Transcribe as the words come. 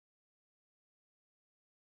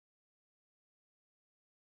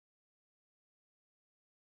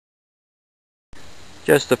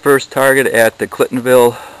Just the first target at the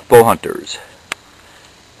Clintonville Bow Hunters.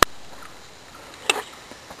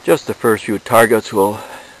 Just the first few targets will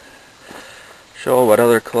show what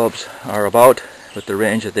other clubs are about with the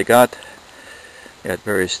range that they got at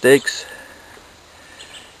various stakes.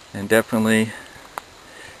 And definitely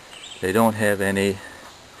they don't have any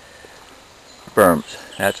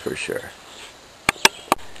berms, that's for sure.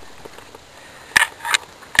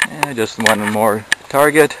 And just one more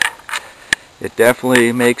target. It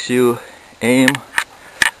definitely makes you aim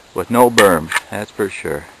with no berm, that's for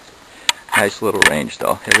sure. Nice little range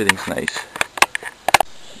though, everything's nice.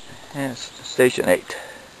 And it's station 8.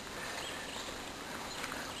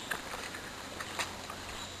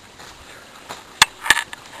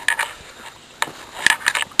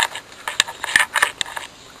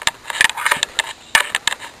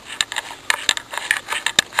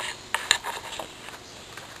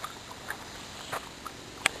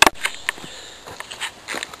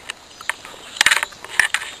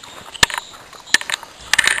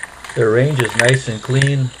 The range is nice and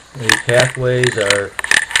clean. The pathways are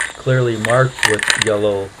clearly marked with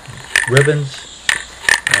yellow ribbons.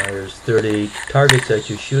 There's 30 targets that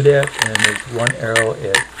you shoot at, and there's one arrow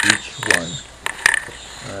at each one.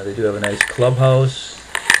 They do have a nice clubhouse.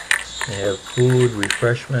 They have food,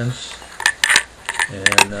 refreshments,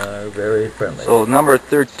 and are very friendly. So number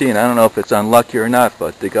 13, I don't know if it's unlucky or not,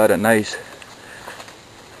 but they got a nice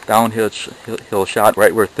downhill shot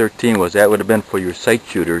right where 13 was. That would have been for your sight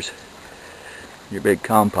shooters, your big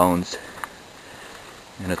compounds.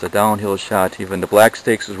 And it's a downhill shot. Even the black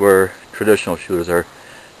stakes is where traditional shooters are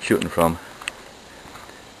shooting from.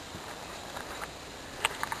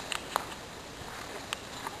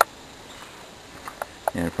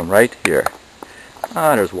 And from right here,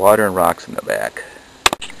 there's water and rocks in the back.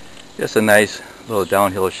 Just a nice little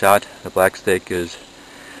downhill shot. The black stake is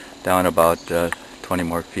down about 20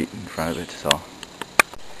 more feet in front of it. So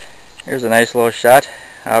here's a nice little shot.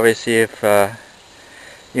 Obviously, if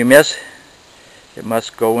you miss, it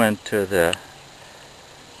must go into the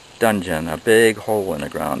dungeon, a big hole in the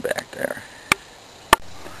ground back there.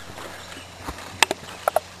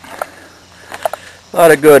 A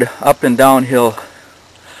lot of good up and downhill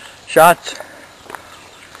shots,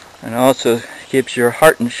 and also keeps your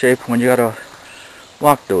heart in shape when you gotta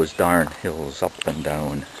walk those darn hills up and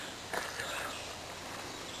down.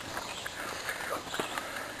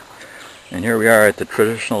 And here we are at the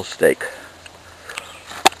traditional stake.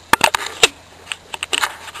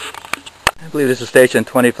 I believe this is station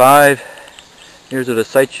 25. Here's where the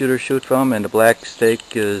sight shooters shoot from, and the black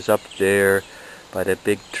stake is up there by that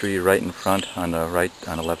big tree right in front on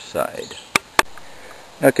the left side.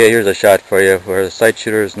 Okay, here's a shot for you where the sight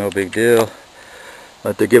shooter is no big deal,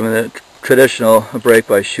 but they're giving the traditional a break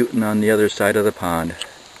by shooting on the other side of the pond.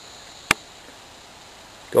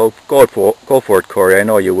 Go for it, Corey. I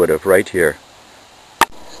know you would have, right here.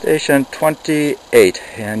 Station 28,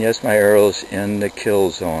 and yes, my arrow's in the kill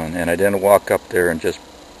zone, and I didn't walk up there and just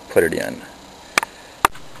put it in.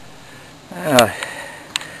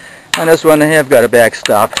 On this one, I have got a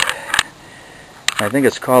backstop. I think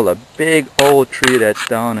it's called a big old tree that's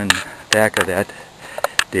down in back of that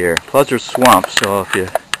deer. Plus there's swamp, so if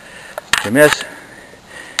you miss,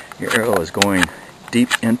 your arrow is going deep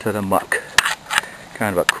into the muck.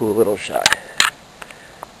 Kind of a cool little shot.